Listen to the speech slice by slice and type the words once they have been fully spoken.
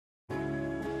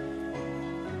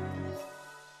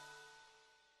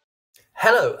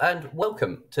Hello and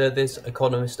welcome to this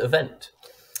Economist event.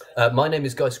 My name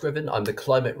is Guy Scriven. I'm the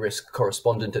climate risk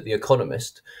correspondent at The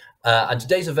Economist. And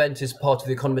today's event is part of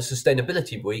The Economist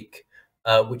Sustainability Week,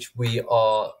 which we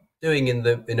are doing in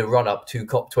a run-up to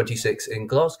COP26 in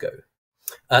Glasgow.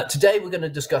 Today we're going to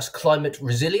discuss climate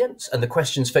resilience and the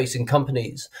questions facing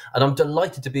companies. And I'm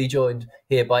delighted to be joined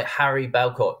here by Harry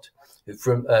Balcott,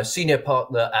 from senior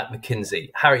partner at McKinsey.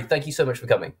 Harry, thank you so much for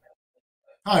coming.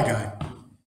 Hi, Guy.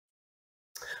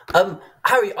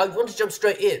 Harry, I want to jump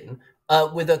straight in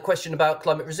with a question about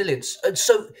climate resilience.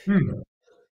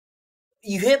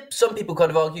 You hear some people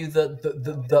kind of argue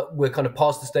that we're kind of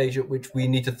past the stage at which we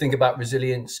need to think about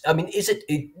resilience. I mean,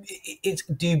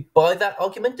 do you buy that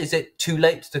argument? Is it too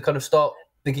late to kind of start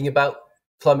thinking about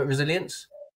climate resilience?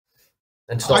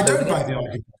 I don't buy the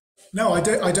argument. No, I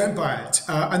don't buy it.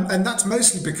 And that's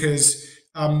mostly because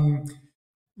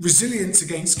resilience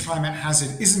against climate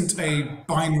hazard isn't a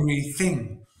binary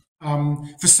thing.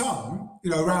 For some,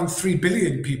 around 3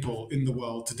 billion people in the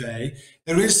world today,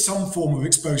 there is some form of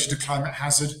exposure to climate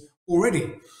hazard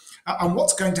already. And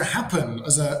what's going to happen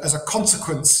as a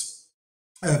consequence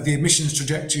of the emissions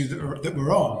trajectory that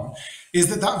we're on is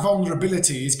that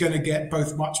vulnerability is going to get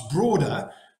both much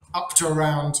broader, up to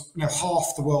around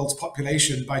half the world's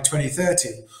population by 2030,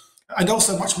 and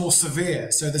also much more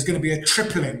severe. So there's going to be a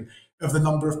tripling of the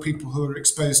number of people who are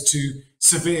exposed to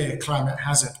severe climate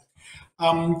hazard.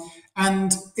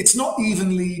 And it's not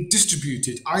evenly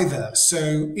distributed either.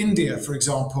 So India, for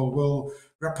example, will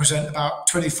represent about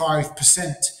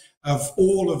 25% of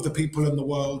all of the people in the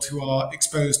world who are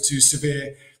exposed to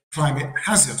severe climate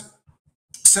hazard.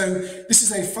 So this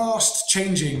is a fast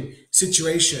changing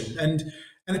situation, and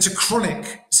it's a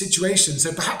chronic situation.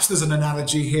 So perhaps there's an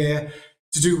analogy here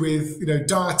to do with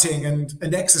dieting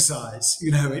and exercise.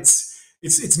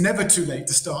 It's never too late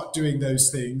to start doing those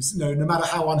things, no matter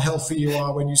how unhealthy you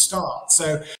are when you start.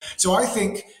 So I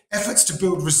think efforts to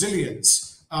build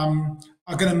resilience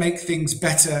are going to make things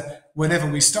better whenever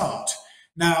we start.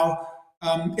 Now,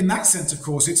 in that sense, of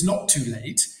course, it's not too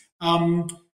late.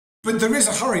 But there is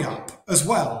a hurry up as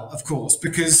well, of course,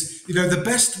 because the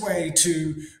best way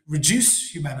to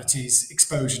reduce humanity's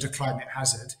exposure to climate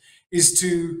hazard is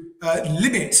to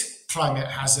limit climate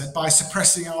hazard by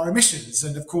suppressing our emissions.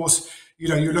 And of course,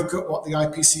 you look at what the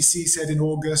IPCC said in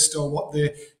August or what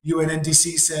the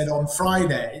UNNDC said on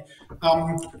Friday,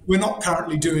 we're not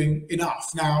currently doing enough.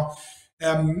 Now,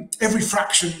 every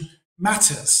fraction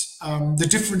matters. The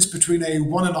difference between a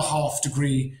 1.5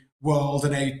 degree world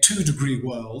and a 2 degree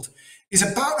world is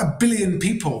about 1 billion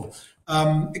people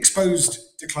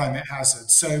exposed to climate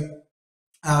hazard. So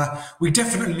we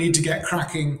definitely need to get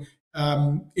cracking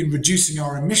in reducing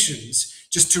our emissions,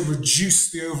 just to reduce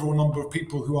the overall number of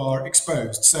people who are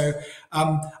exposed. So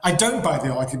I don't buy the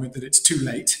argument that it's too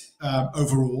late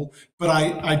overall, but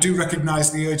I do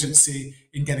recognize the urgency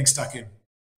in getting stuck in.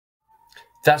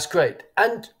 That's great.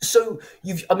 And so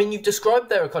you've described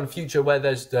there a kind of future where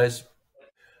there's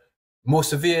more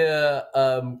severe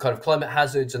kind of climate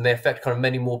hazards and they affect kind of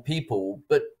many more people.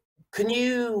 But can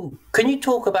you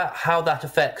talk about how that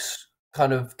affects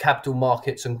kind of capital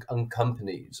markets and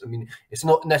companies? I mean, it's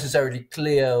not necessarily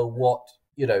clear what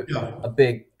a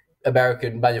big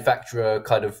American manufacturer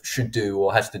kind of should do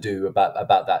or has to do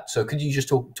about that. So could you just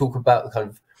talk about the kind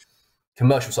of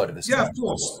commercial side of this? Yeah,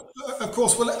 of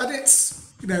course. Well, at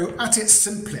its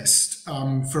simplest,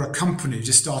 for a company,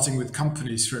 just starting with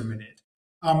companies for a minute,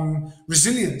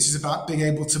 resilience is about being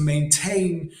able to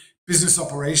maintain business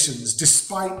operations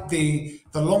despite the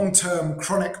long-term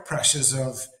chronic pressures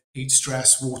of heat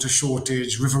stress, water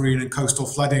shortage, riverine and coastal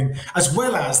flooding, as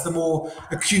well as the more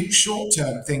acute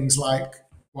short-term things like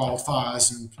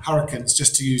wildfires and hurricanes,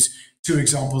 just to use two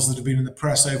examples that have been in the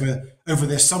press over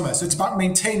this summer. So it's about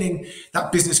maintaining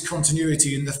that business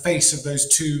continuity in the face of those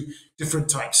two different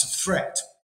types of threat.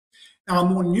 Now, a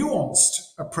more nuanced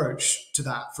approach to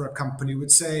that for a company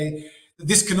would say that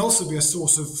this can also be a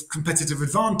source of competitive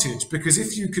advantage, because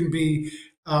if you can be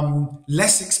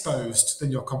less exposed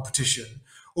than your competition,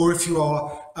 or if you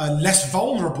are less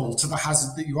vulnerable to the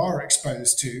hazard that you are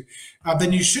exposed to,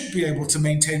 then you should be able to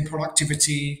maintain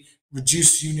productivity,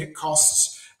 reduce unit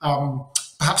costs,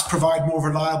 perhaps provide more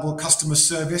reliable customer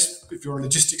service. If you're a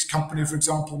logistics company, for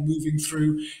example, moving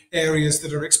through areas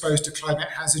that are exposed to climate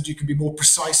hazard, you can be more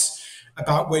precise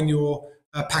about when your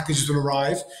packages will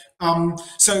arrive.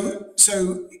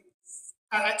 So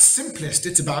at simplest,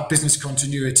 it's about business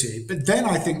continuity. But then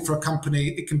I think for a company,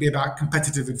 it can be about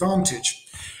competitive advantage.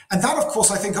 And that, of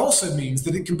course, I think also means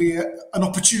that it can be an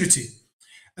opportunity.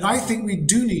 And I think we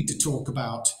do need to talk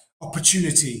about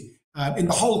opportunity in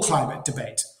the whole climate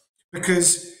debate,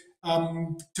 because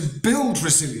to build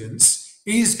resilience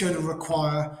is going to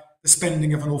require the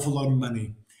spending of an awful lot of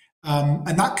money.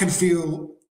 And that can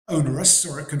feel onerous,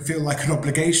 or it can feel like an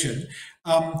obligation.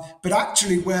 But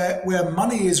actually, where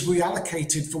money is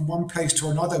reallocated from one place to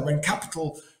another, when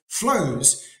capital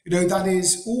flows, that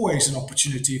is always an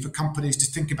opportunity for companies to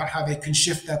think about how they can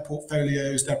shift their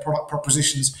portfolios, their product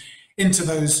propositions into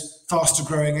those faster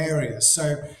growing areas.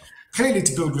 So clearly,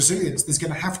 to build resilience, there's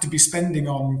going to have to be spending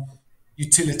on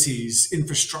utilities,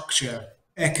 infrastructure,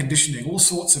 air conditioning, all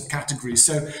sorts of categories.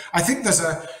 So I think there's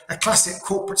a classic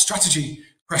corporate strategy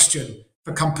question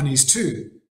for companies too.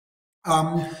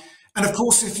 And of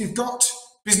course, if you've got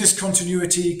business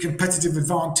continuity, competitive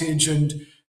advantage, and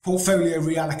portfolio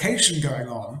reallocation going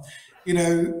on,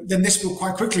 then this will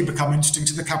quite quickly become interesting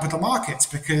to the capital markets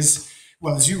because,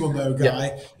 well, as you will know,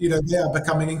 Guy, they are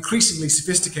becoming increasingly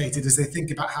sophisticated as they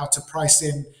think about how to price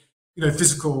in,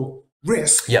 physical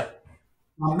risk. Yeah.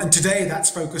 And today that's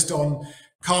focused on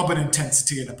carbon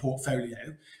intensity in a portfolio.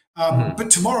 But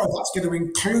tomorrow that's going to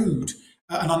include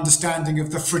an understanding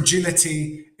of the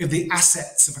fragility of the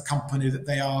assets of a company that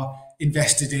they are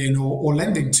invested in or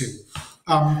lending to.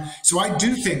 So I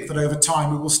do think that over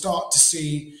time we will start to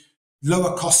see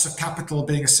lower costs of capital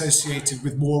being associated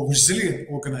with more resilient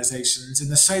organizations in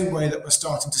the same way that we're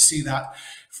starting to see that,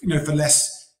 for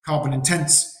less carbon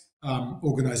intense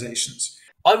organizations.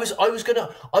 I was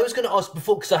gonna ask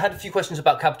before, because I had a few questions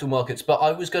about capital markets, but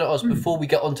I was gonna ask before we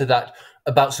get onto that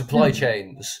about supply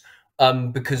chains,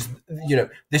 because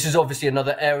this is obviously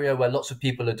another area where lots of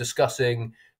people are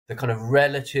discussing the kind of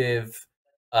relative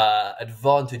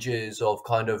advantages of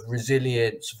kind of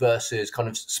resilience versus kind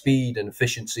of speed and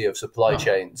efficiency of supply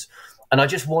chains. And I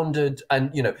just wondered,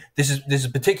 and this has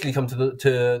particularly come to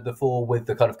the fore with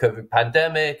the kind of COVID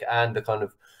pandemic and the kind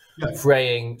of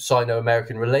fraying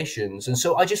Sino-American relations. And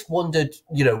so I just wondered,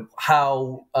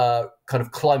 how kind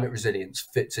of climate resilience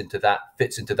fits into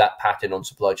that pattern on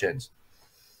supply chains.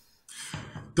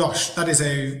 Gosh, that is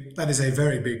a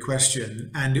very big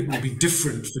question, and it will be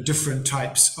different for different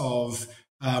types of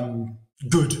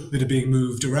good that are being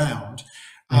moved around.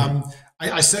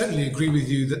 I certainly agree with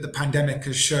you that the pandemic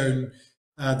has shown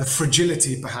the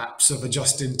fragility, perhaps, of a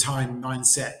just-in-time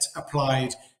mindset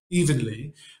applied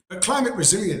evenly. But climate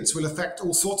resilience will affect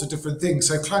all sorts of different things.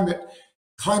 So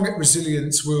climate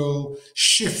resilience will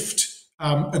shift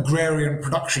agrarian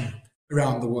production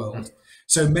around the world.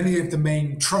 So many of the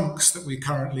main trunks that we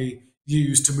currently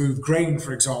use to move grain,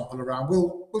 for example, around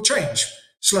will change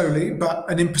slowly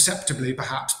and imperceptibly,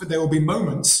 perhaps. But there will be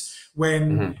moments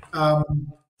when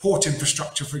port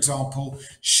infrastructure, for example,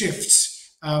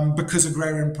 shifts because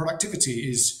agrarian productivity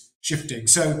is shifting.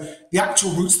 So the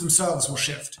actual routes themselves will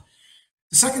shift.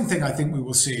 The second thing I think we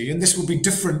will see, and this will be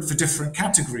different for different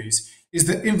categories, is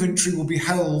that inventory will be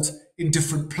held in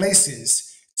different places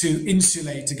to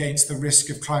insulate against the risk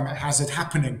of climate hazard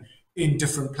happening in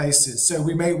different places. So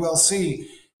we may well see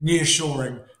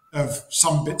nearshoring of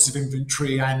some bits of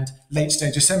inventory and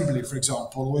late-stage assembly, for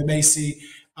example. Or we may see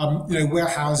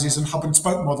warehouses and hub and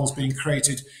spoke models being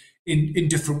created in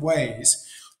different ways.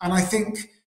 And I think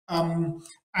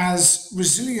as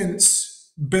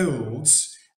resilience builds,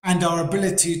 and our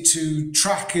ability to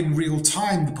track in real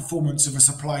time the performance of a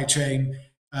supply chain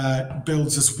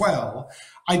builds as well,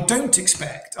 I don't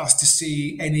expect us to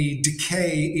see any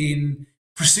decay in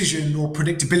precision or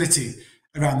predictability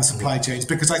around the supply chains,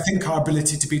 because I think our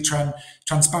ability to be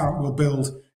transparent will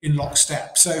build in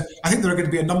lockstep. So I think there are going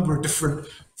to be a number of different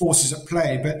forces at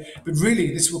play, but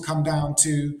really this will come down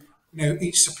to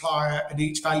each supplier and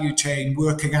each value chain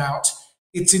working out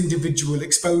its individual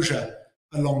exposure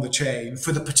along the chain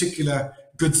for the particular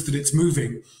goods that it's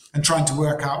moving and trying to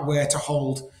work out where to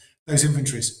hold those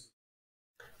inventories.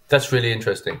 That's really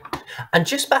interesting. And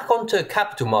just back onto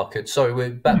capital markets, sorry,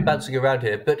 we're bouncing around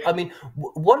here, but I mean,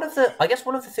 one of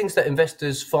the things that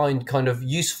investors find kind of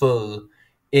useful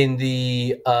in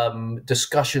the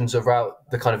discussions about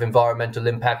the kind of environmental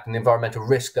impact and the environmental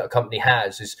risk that a company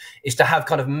has is to have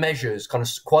kind of measures, kind of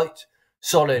quite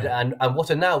solid and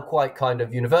what are now quite kind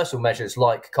of universal measures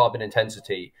like carbon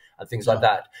intensity and things like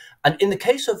that. And in the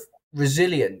case of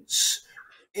resilience,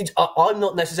 I'm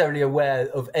not necessarily aware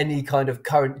of any kind of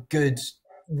current good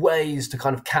ways to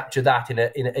kind of capture that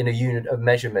in a unit of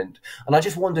measurement. And I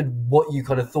just wondered what you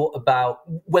kind of thought about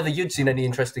whether you'd seen any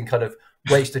interesting kind of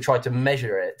ways to try to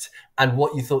measure it, and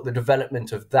what you thought the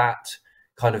development of that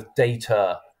kind of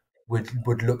data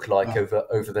would look like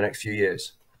over the next few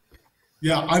years.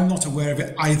 Yeah, I'm not aware of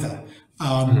it either.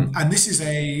 And this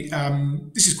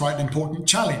is quite an important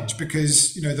challenge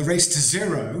because the race to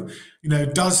zero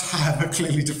does have a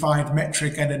clearly defined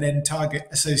metric and an end target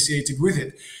associated with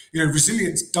it.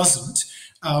 Resilience doesn't,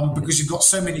 because you've got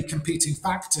so many competing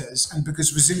factors, and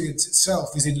because resilience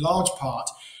itself is in large part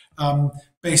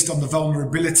based on the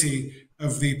vulnerability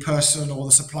of the person or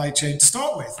the supply chain to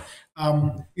start with.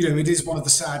 It is one of the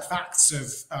sad facts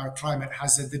of climate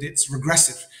hazard that it's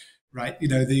regressive, right?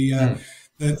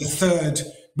 The third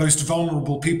most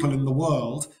vulnerable people in the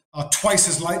world are twice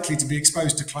as likely to be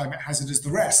exposed to climate hazard as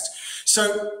the rest.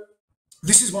 So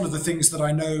this is one of the things that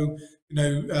I know,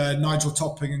 Nigel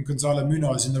Topping and Gonzalo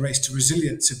Munoz in the Race to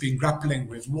Resilience have been grappling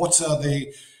with. What are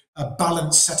the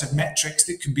balanced set of metrics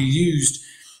that can be used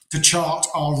to chart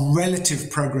our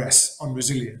relative progress on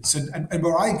resilience? And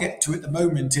where I get to at the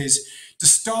moment is, to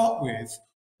start with,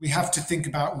 we have to think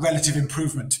about relative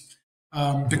improvement.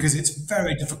 Because it's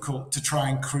very difficult to try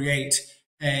and create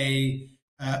a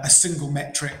single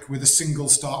metric with a single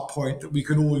start point that we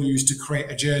can all use to create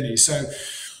a journey. So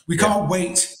we can't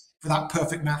wait for that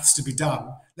perfect maths to be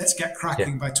done. Let's get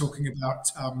cracking by talking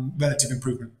about relative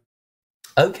improvement.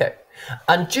 Okay,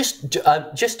 and just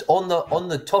on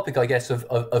the topic, I guess,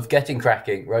 of getting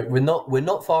cracking, right? We're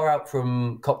not far out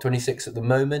from COP26 at the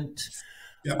moment.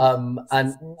 Yeah.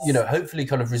 And hopefully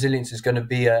kind of resilience is going to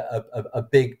be a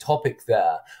big topic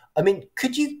there. I mean,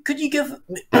 could you give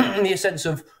me a sense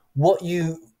of what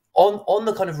you on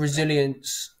the kind of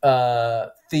resilience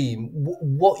theme,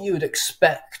 what you would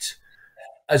expect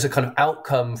as a kind of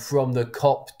outcome from the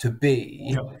COP to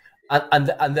be? Yeah.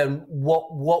 And then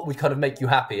what would kind of make you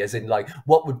happy, as in, like,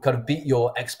 what would kind of beat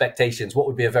your expectations? What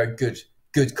would be a very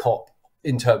good COP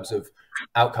in terms of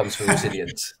outcomes for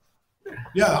resilience?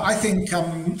 Yeah, I think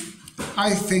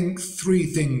three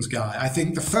things, Guy. I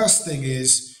think the first thing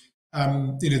is,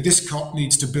 this COP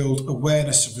needs to build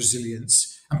awareness of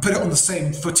resilience and put it on the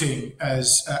same footing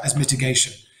as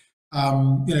mitigation.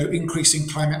 Increasing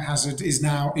climate hazard is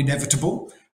now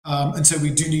inevitable, and so we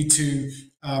do need to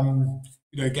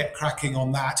get cracking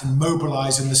on that and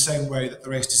mobilize in the same way that the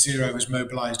Race to Zero has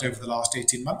mobilized over the last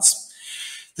 18 months.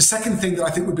 The second thing that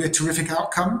I think would be a terrific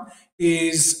outcome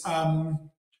is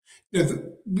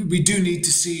we do need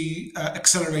to see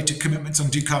accelerated commitments on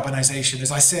decarbonisation.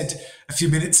 As I said a few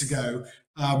minutes ago,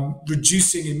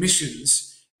 reducing emissions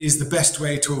is the best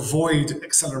way to avoid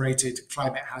accelerated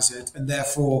climate hazard, and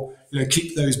therefore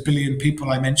keep those billion people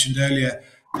I mentioned earlier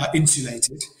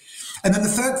insulated. And then the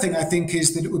third thing, I think,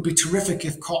 is that it would be terrific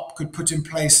if COP could put in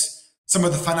place some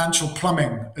of the financial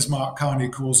plumbing, as Mark Carney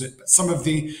calls it, but some of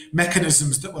the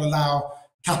mechanisms that will allow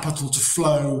capital to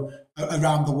flow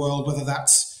around the world, whether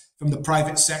that's from the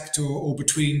private sector or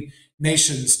between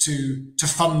nations, to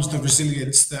fund the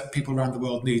resilience that people around the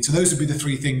world need. So those would be the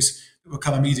three things that will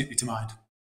come immediately to mind.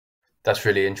 That's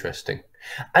really interesting.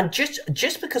 And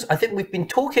just because I think we've been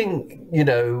talking,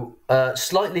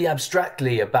 slightly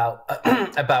abstractly about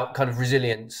about kind of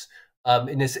resilience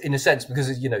in a sense, because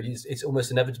it's almost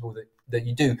inevitable that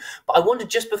you do. But I wondered,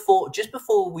 just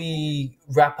before we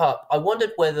wrap up, I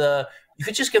wondered whether you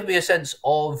could just give me a sense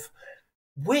of,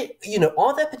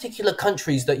 are there particular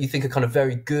countries that you think are kind of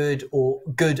very good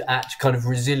at kind of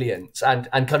resilience, and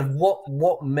kind of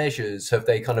what measures have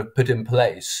they kind of put in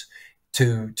place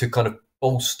to kind of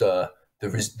bolster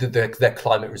their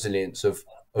climate resilience of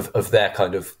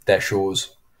their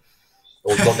shores,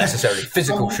 or not necessarily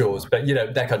physical shores, but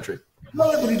their country?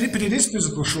 Well, but it is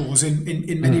physical shores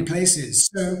in many places.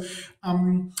 So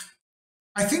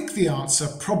I think the answer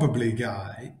probably,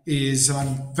 Guy, is, and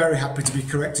I'm very happy to be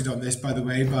corrected on this, by the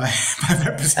way, by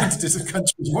representatives of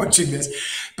countries watching this,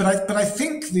 but I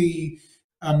think the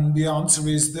answer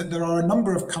is that there are a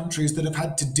number of countries that have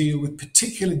had to deal with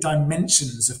particular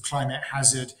dimensions of climate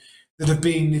hazard that have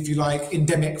been, if you like,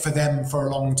 endemic for them for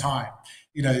a long time.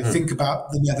 Think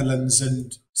about the Netherlands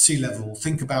and sea level.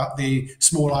 Think about the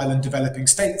small island developing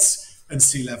states and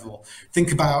sea level.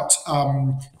 Think about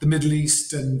the Middle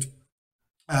East and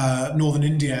northern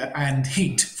India and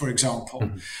heat, for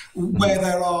example, where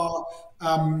there are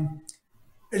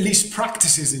at least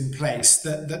practices in place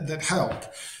that help.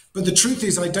 But the truth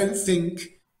is, I don't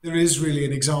think there is really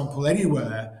an example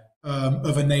anywhere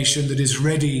of a nation that is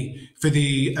ready for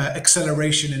the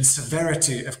acceleration and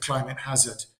severity of climate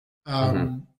hazard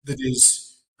that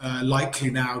is likely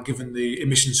now, given the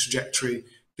emissions trajectory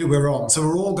that we're on. So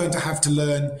we're all going to have to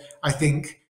learn, I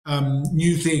think,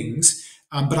 new things.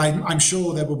 But I'm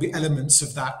sure there will be elements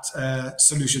of that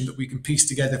solution that we can piece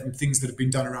together from things that have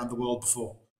been done around the world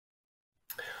before.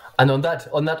 And on that,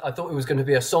 I thought it was going to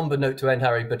be a somber note to end,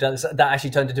 Harry, but that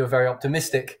actually turned into a very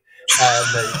optimistic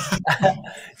note.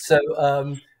 So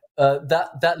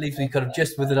that leaves me kind of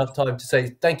just with enough time to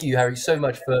say thank you, Harry, so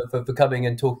much for coming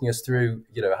and talking us through,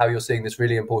 how you're seeing this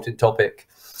really important topic,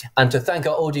 and to thank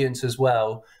our audience as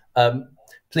well.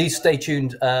 Please stay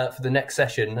tuned for the next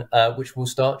session, which will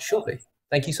start shortly.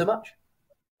 Thank you so much.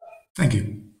 Thank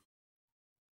you.